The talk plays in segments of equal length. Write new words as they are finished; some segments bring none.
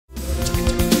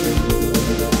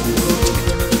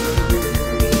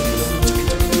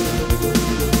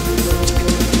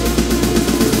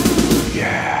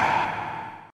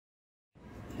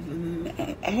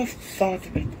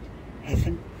Father in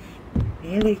heaven,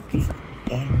 hallowed be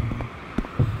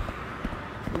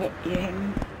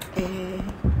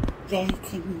thy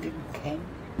kingdom come.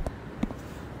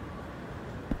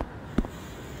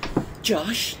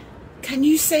 Josh, can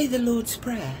you say the Lord's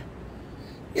Prayer?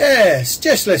 Yes,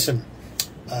 just listen.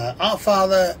 Our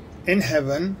Father in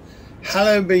heaven,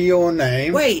 hallowed be your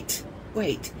name. Wait.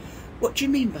 What do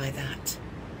you mean by that?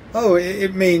 Oh,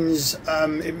 it means,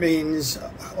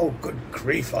 oh, good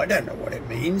grief, I don't know what it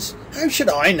means. How should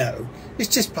I know? It's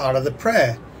just part of the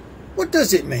prayer. What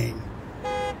does it mean?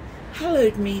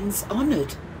 Hallowed means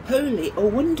honoured, holy or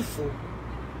wonderful.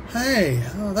 Hey,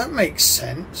 oh, that makes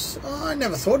sense. Oh, I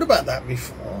never thought about that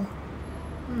before.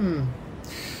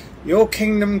 Your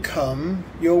kingdom come,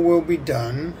 your will be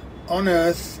done, on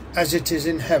earth as it is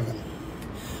in heaven.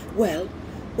 Well,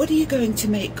 what are you going to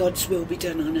make God's will be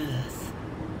done on earth?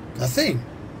 Nothing,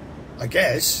 I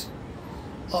guess.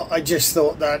 I just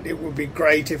thought that it would be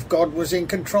great if God was in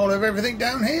control of everything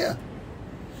down here.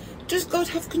 Does God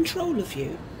have control of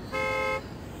you?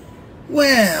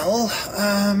 Well,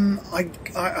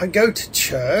 I go to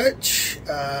church,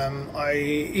 I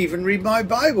even read my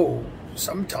Bible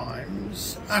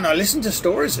sometimes, and I listen to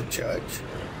stories at church.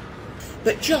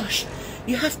 But Josh,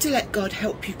 you have to let God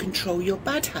help you control your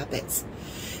bad habits,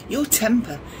 your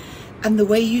temper, and the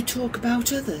way you talk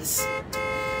about others.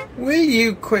 Will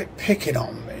you quit picking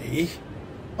on me?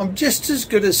 I'm just as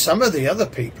good as some of the other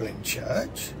people in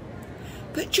church.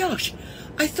 But Josh,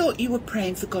 I thought you were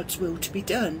praying for God's will to be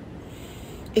done.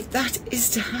 If that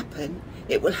is to happen,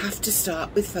 it will have to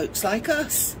start with folks like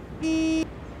us.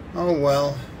 Oh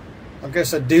well, I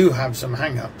guess I do have some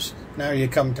hang-ups, now you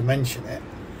come to mention it.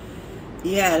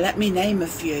 Yeah, let me name a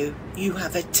few. You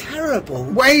have a terrible...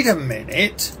 Wait a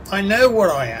minute, I know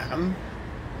what I am.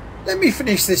 Let me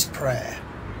finish this prayer.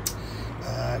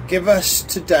 Give us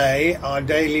today our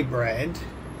daily bread.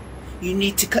 You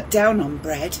need to cut down on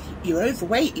bread. You're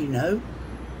overweight, you know.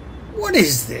 What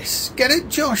is this? Get it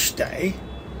Josh Day?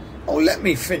 Oh, let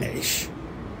me finish.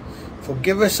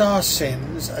 Forgive us our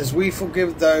sins as we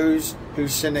forgive those who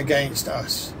sin against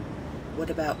us. What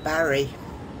about Barry?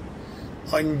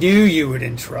 I knew you would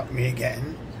interrupt me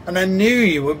again, and I knew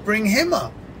you would bring him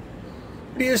up.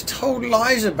 But he has told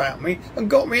lies about me and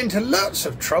got me into lots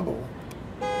of trouble.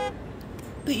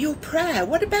 But your prayer,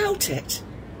 what about it?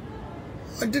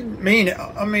 I didn't mean it.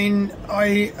 I mean,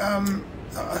 I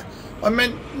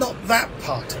meant not that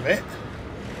part of it.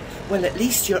 Well, at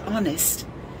least you're honest.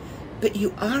 But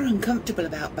you are uncomfortable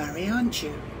about Barry, aren't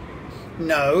you?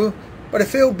 No, but I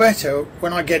feel better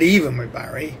when I get even with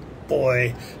Barry.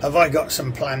 Boy, have I got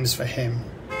some plans for him.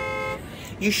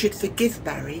 You should forgive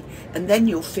Barry, and then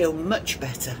you'll feel much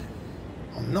better.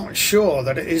 I'm not sure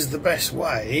that it is the best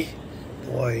way.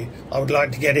 Boy, I would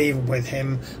like to get even with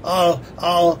him. Oh,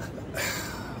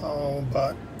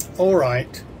 but all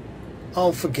right.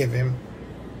 I'll forgive him.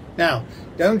 Now,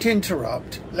 don't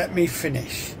interrupt. Let me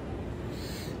finish.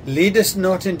 Lead us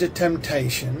not into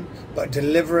temptation, but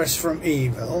deliver us from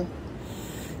evil.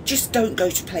 Just don't go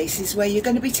to places where you're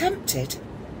going to be tempted.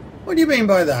 What do you mean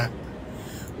by that?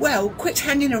 Well, quit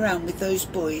hanging around with those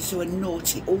boys who are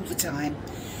naughty all the time.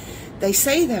 They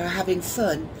say they're having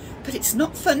fun, but it's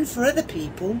not fun for other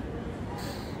people.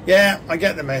 Yeah, I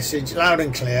get the message, loud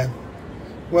and clear.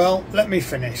 Well, let me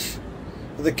finish.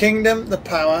 For the kingdom, the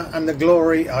power, and the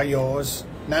glory are yours,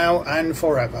 now and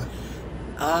forever.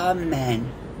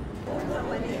 Amen.